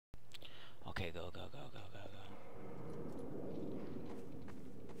Okay, go, go, go, go, go, go.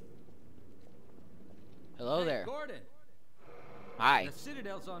 Hello Hey, there. Gordon. Hi. The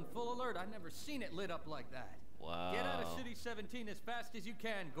Citadel's on full alert. I've never seen it lit up like that. Wow. Get out of City 17 as fast as you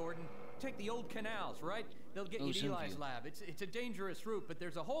can, Gordon. Take the old canals, right? They'll get you to Eli's lab. It's a dangerous route, but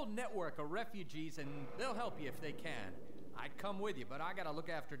there's a whole network of refugees, and they'll help you if they can. I'd come with you, but I gotta look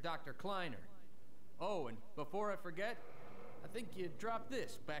after Dr. Kleiner. Oh, and before I forget, I think you dropped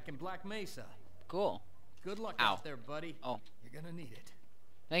this back in Black Mesa. Cool. Good luck Ow. out there, buddy. Oh. You're gonna need it.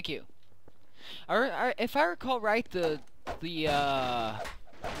 Thank you. If I recall right, the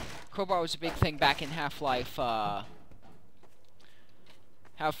crowbar was a big thing back in Half-Life,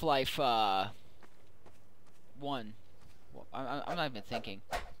 Half-Life, 1. Well, I'm not even thinking.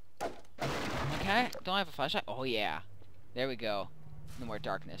 Okay, don't I have a flashlight? Oh, yeah. There we go. No more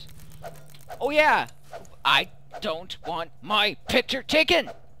darkness. Oh, yeah! I don't want my picture taken!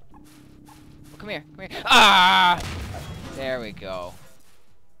 Oh, come here, come here. Ah! There we go.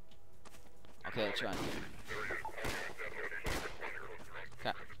 Okay, let's run.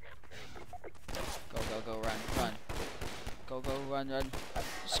 Okay. Go, go, go, run, run. Go, go, run, run.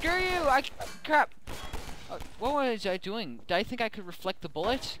 Screw you! Crap! What was I doing? Did I think I could reflect the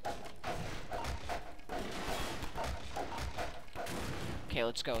bullets? Okay,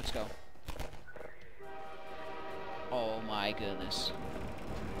 let's go, let's go. Oh my goodness.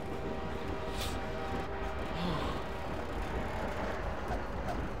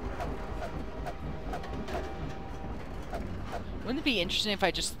 Wouldn't it be interesting if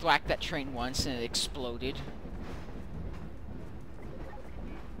I just thwacked that train once and it exploded?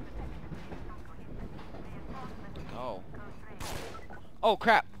 Go. Oh,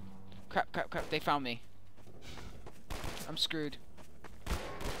 crap. Crap, crap, crap. They found me. I'm screwed.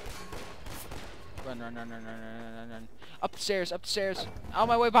 Run, run, run, run, run, run, run, run. Up the stairs, up the stairs. Out of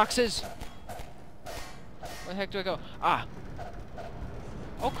my way, boxes. Where the heck do I go? Ah.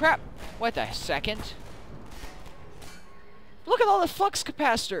 Oh, crap. Wait a second. Look at all the flux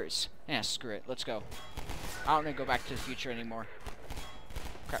capacitors. Yeah, screw it. Let's go. I don't need to go back to the future anymore.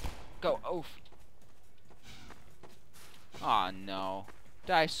 Crap. Go. Oof. Aw, oh, no.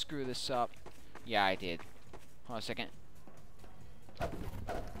 Did I screw this up? Yeah, I did. Hold on a second.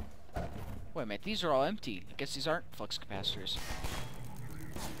 Wait a minute. These are all empty. I guess these aren't flux capacitors.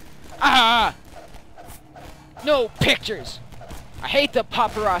 Ah! No pictures! I hate the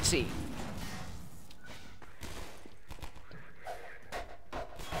paparazzi!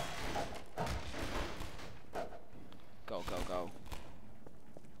 Go, go, go.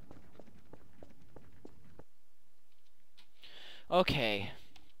 Okay.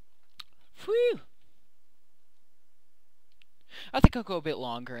 Whew! I think I'll go a bit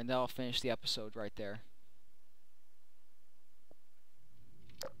longer and then I'll finish the episode right there.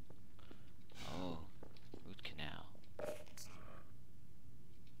 Oh, root canal. Help me!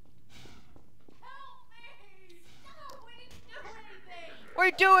 Stop! We didn't do anything! What are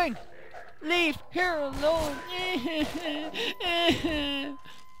you doing? Leave here alone. Oh,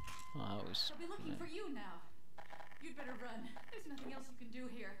 that was. I'll be looking for you now. You'd better run. There's nothing else you can do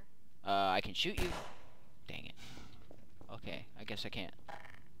here. I can shoot you. Dang it. Okay, I guess I can't.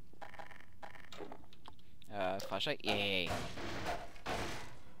 Flashlight? Yay.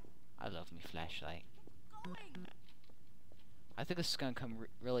 I love me flashlight. Going. I think this is gonna come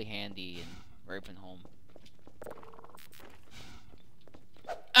really handy in Ravenholm.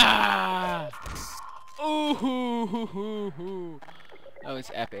 Ah! Ooh! Hoo, hoo, hoo, hoo. That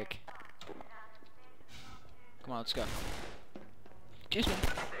was epic. Come on, let's go. Excuse me.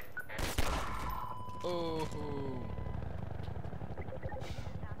 Oh.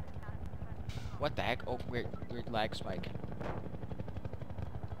 What the heck? Oh, weird lag spike.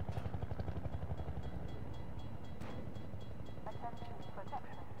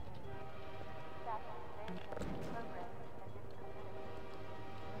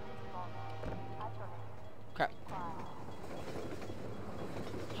 Crap.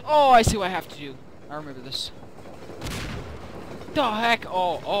 Oh, I see what I have to do. I remember this. The heck?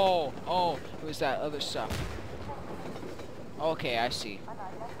 Oh, it was that other stuff. Okay, I see.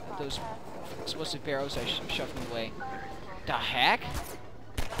 Those explosive barrels, I shoved them away. The heck?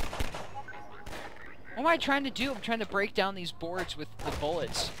 What am I trying to do? I'm trying to break down these boards with the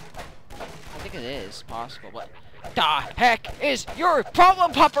bullets. I think it is possible, but... The heck is your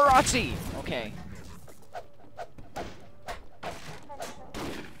problem, paparazzi? Okay.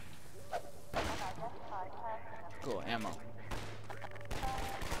 Cool, ammo.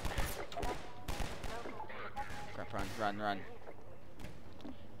 Crap, run, run, run.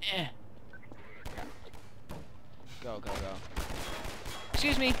 Eh. Go, go, go.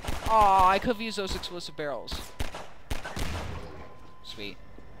 Excuse me. me. Oh, I could have used those explosive barrels. Sweet.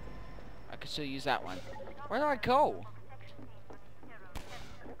 I could still use that one. Where do I go?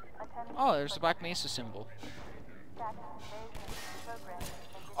 Oh, there's the Black Mesa symbol.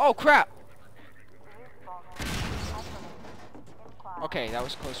 Oh, crap! Okay, that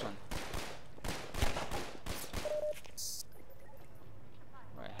was a close one.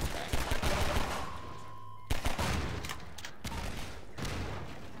 Right, okay.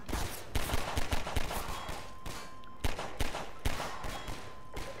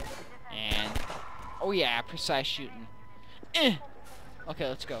 And... oh yeah, precise shooting. Okay,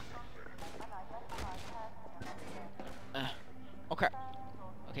 let's go. Okay.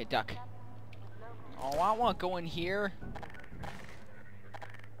 Okay, duck. Oh, I want to go in here.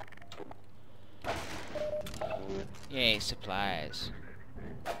 Yay, supplies.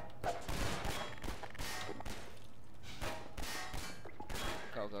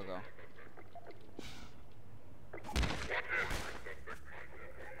 Go, go, go.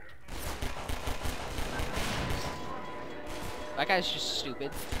 That guy's just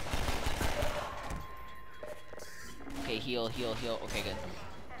stupid. Okay, heal, heal, heal. Okay, good.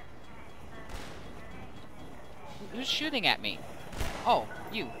 Who's shooting at me? Oh,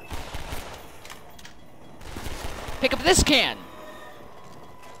 you. Pick up this can!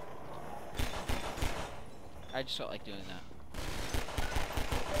 I just felt like doing that.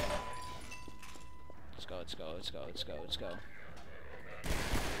 Let's go, let's go, let's go, let's go, let's go.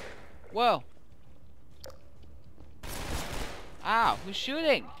 Whoa! Ow, who's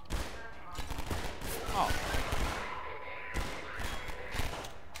shooting? Oh.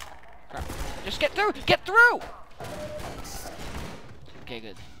 Crap. Just get through! Get through! Okay,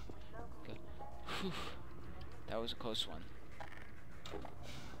 good. Good. Whew. That was a close one.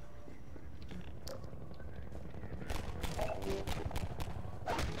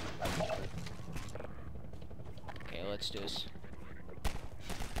 Okay, let's do this.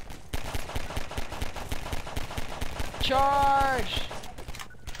 Charge!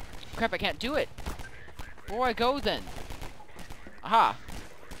 Crap, I can't do it. Where do I go then? Aha!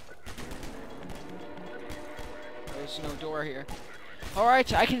 There's no door here.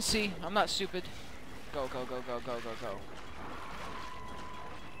 Alright, I can see. I'm not stupid. Go, go, go, go, go, go, go.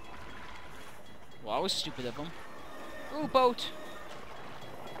 Well, I was stupid of them. Ooh, boat!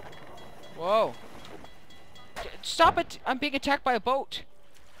 Whoa! Stop it! I'm being attacked by a boat!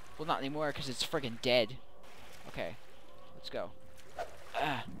 Well, not anymore, because it's friggin' dead. Okay, let's go.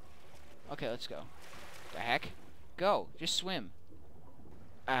 Okay, let's go. The heck? Go! Just swim.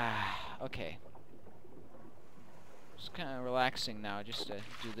 Okay. It's kind of relaxing now, just to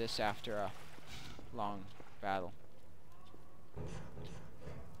do this after a long battle.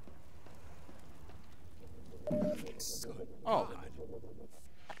 Oh.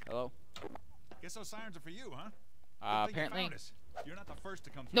 Hello. Guess those sirens are for you, huh? Apparently. You're not the first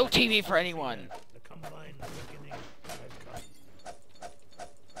to come. No TV for anyone.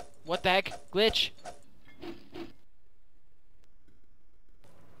 What the heck? Glitch.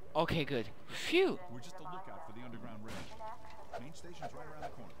 Okay, good. Phew. We're just a lookout for the underground rail. Main station's right around the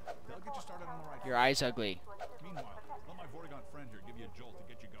corner. They'll get you started on the right. Your eye's ugly. Meanwhile, let my vortigon friend here give you a jolt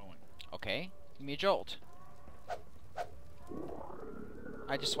to get you going. Okay. Give me a jolt.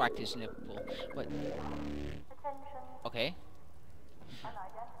 I just whacked his nipple. What? Okay.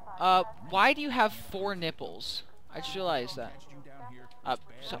 Why do you have 4 nipples? I just realized that.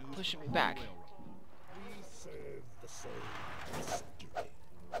 Stop pushing me back.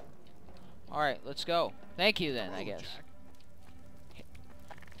 Alright, let's go. Thank you then, I guess.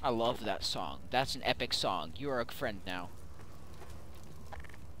 I love that song. That's an epic song. You are a friend now.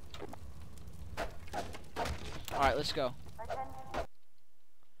 Alright, let's go.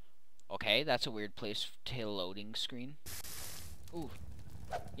 Okay, that's a weird place to hit a loading screen. Ooh.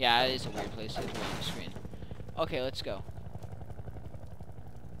 Yeah, it is a weird place to hit a loading screen. Okay, let's go.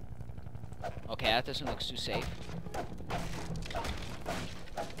 Okay, that doesn't look too safe.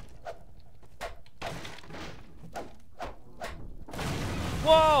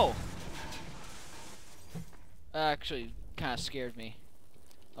 Whoa! That actually kind of scared me.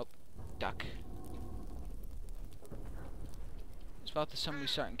 Oh, duck. It's about the time we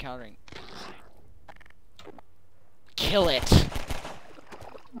start encountering. Kill it!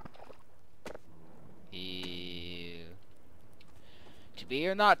 Ew. To be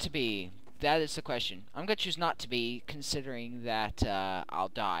or not to be? That is the question. I'm gonna choose not to be, considering that I'll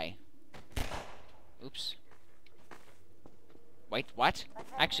die. Oops. Wait, what?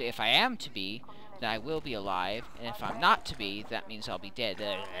 Actually, if I am to be, then I will be alive, and if I'm not to be, that means I'll be dead.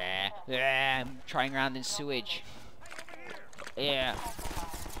 I'm trying around in sewage. Yeah.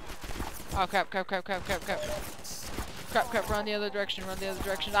 Oh crap, crap, crap, crap, crap, crap. Crap, crap, run the other direction, run the other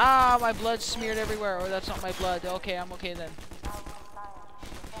direction. Ah, my blood's smeared everywhere. Oh, that's not my blood. Okay, I'm okay then.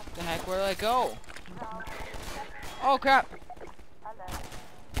 The heck, where did I go? Oh crap.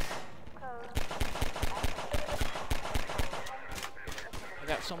 I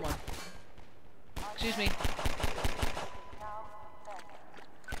got someone. Excuse me.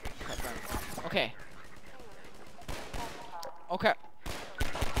 Crap, run. Okay. Oh crap.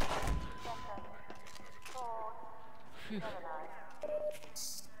 Phew.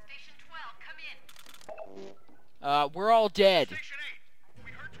 Station 12, come in. We're all dead. Station 8.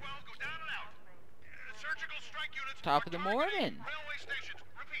 We heard 12 go down and out. Surgical strike units. Top of the morning. Railway stations.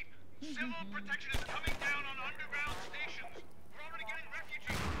 Repeat. Civil protection is coming down on underground stations. We're already getting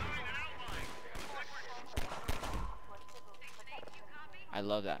refugees assigned and outlined. Station 8, you copy? I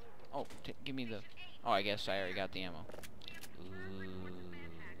love that. Oh, give me the... Oh, I guess I already got the ammo.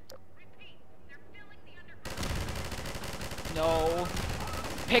 Repeat, they're filling the underground. No.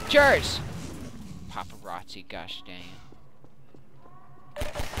 Pictures! Paparazzi, gosh dang it.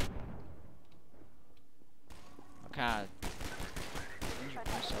 I kinda injured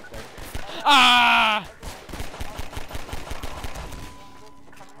myself there. Ah!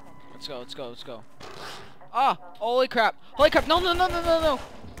 Let's go, let's go, let's go. Ah! Holy crap! Holy crap! No, no, no, no, no, no!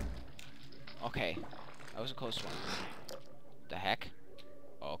 Okay. That was a close one. The heck?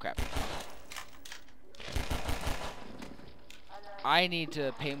 Oh crap. I need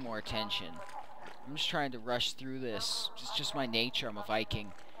to pay more attention. I'm just trying to rush through this. It's just my nature. I'm a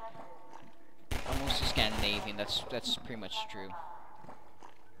Viking. I'm mostly Scandinavian. That's pretty much true.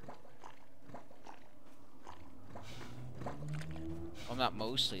 Well, not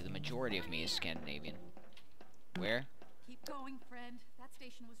mostly. The majority of me is Scandinavian. Where? Keep going, friend. That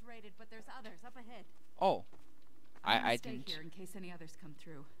station was raided, but there's others up ahead. Oh. I Stay didn't. here in case any others come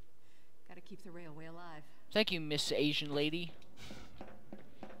through. Gotta keep the railway alive. Thank you, Miss Asian lady.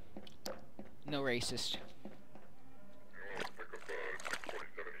 No racist.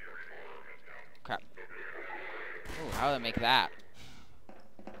 Crap. Oh, how did I make that?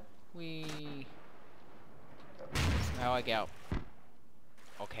 How I get out?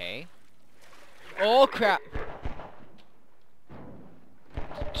 Okay. Oh crap!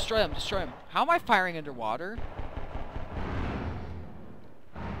 Destroy them, destroy them. How am I firing underwater?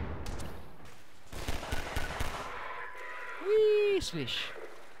 Whee! Swish.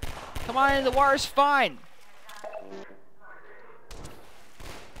 Come on, the water's fine.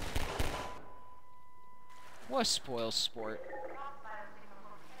 What a spoil sport.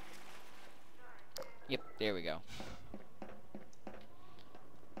 Yep, there we go.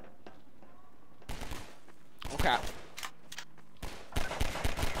 Oh crap.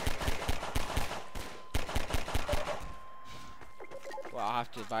 Well, I'll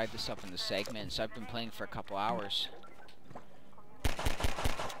have to divide this up into segments. I've been playing for a couple hours.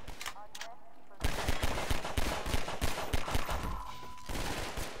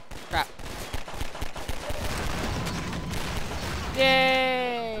 Crap.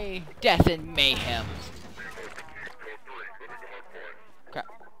 Yay! Death and mayhem. Crap.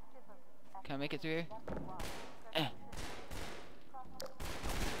 Can I make it through here?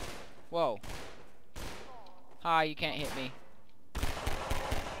 Whoa. Hi, you can't hit me.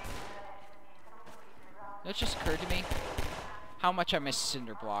 That just occurred to me. How much I miss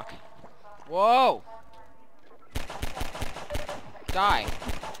Cinder Block. Whoa! Die.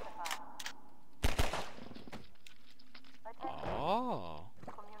 Oh.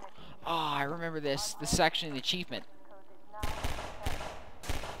 Oh, I remember this. This is actually an achievement.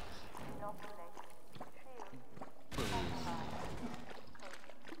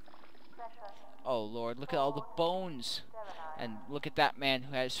 Oh Lord, look at all the bones. And look at that man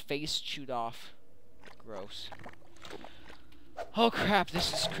who had his face chewed off. Gross. Oh crap,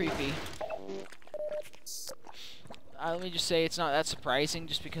 this is creepy. Let me just say it's not that surprising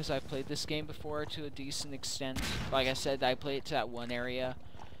just because I've played this game before to a decent extent. Like I said, I played it to that one area.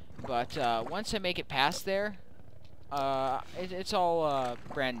 But once I make it past there, it's all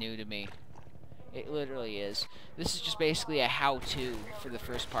brand new to me. It literally is. This is just basically a how-to for the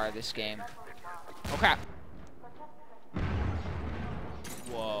first part of this game. Oh crap.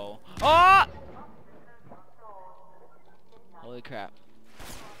 Whoa. Ah! Holy crap.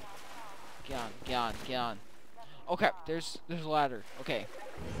 Get on, get on, get on. Oh crap, there's a ladder. Okay.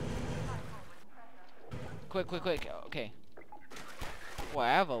 Quick, quick, quick. Okay.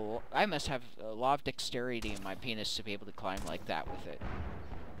 Well, I must have a lot of dexterity in my penis to be able to climb like that with it.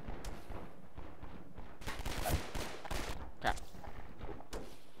 Crap.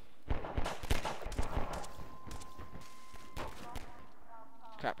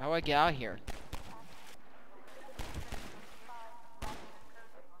 Crap, how do I get out of here?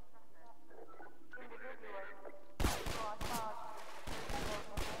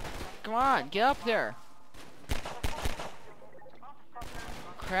 Come on, get up there.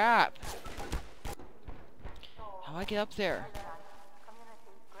 Crap. How do I get up there?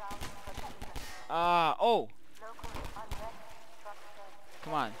 Oh.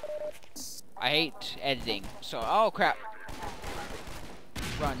 Come on. I hate editing. So, oh crap.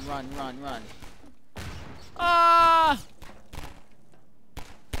 Run, run, run, run. Ah!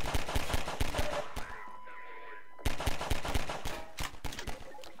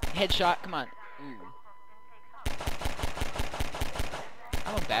 Headshot, come on. Ooh.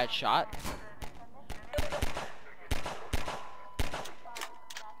 I'm a bad shot.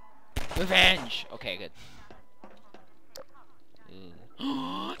 Revenge! Okay, good.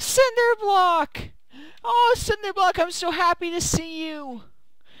 Cinder Block! Oh, Cinder Block, I'm so happy to see you!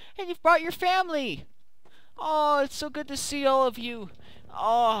 And you've brought your family! Oh, it's so good to see all of you.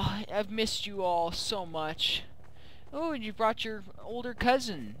 Oh, I've missed you all so much. Oh, and you brought your older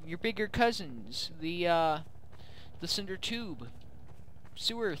cousin, your bigger cousins, the Cinder Tube.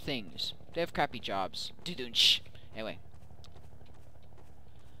 Sewer things. They have crappy jobs. Doo-doo-shh. Anyway.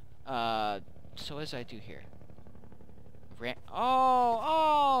 So what does I do here?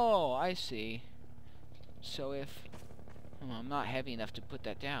 Oh, I see. So if... I'm not heavy enough to put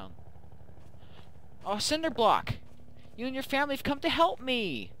that down. Oh, Cinder Block! You and your family have come to help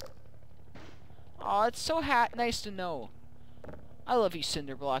me! Oh, it's so nice to know. I love you,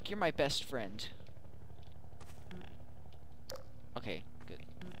 Cinder Block. You're my best friend. Okay, good.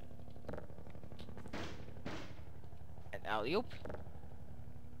 And alley-oop.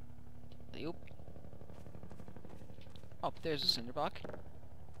 Alley-oop. Oh, there's a Cinder Block.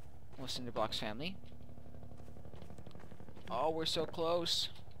 Oh, Cinder Block's family. Oh, we're so close.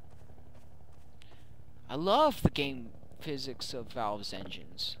 I love the game physics of Valve's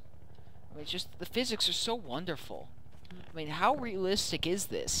engines. I mean, just the physics are so wonderful. I mean, how realistic is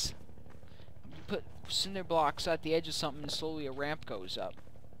this? You put cinder blocks at the edge of something and slowly a ramp goes up.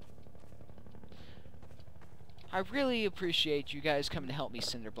 I really appreciate you guys coming to help me,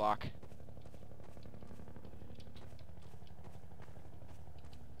 Cinder Block.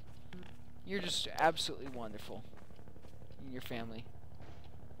 You're just absolutely wonderful. You and your family.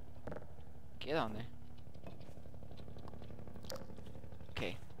 Get on there.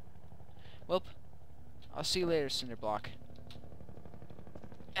 Okay. Well, I'll see you later, Cinder Block.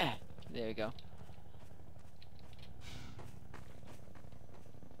 There we go.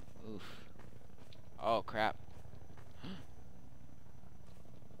 Oof. Oh, crap.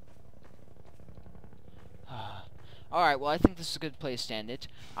 Alright, well, I think this is a good place to end it.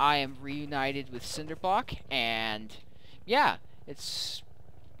 I am reunited with Cinder Block, and yeah, the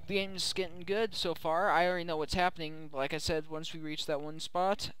game's getting good so far. I already know what's happening. Like I said, once we reach that one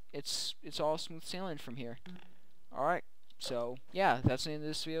spot, it's all smooth sailing from here. Alright, so yeah, that's the end of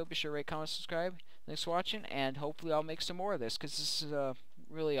this video. Be sure to rate, comment, subscribe. Thanks for watching, and hopefully I'll make some more of this, because this is a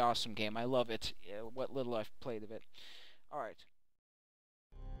really awesome game. I love it, what little I've played of it. Alright.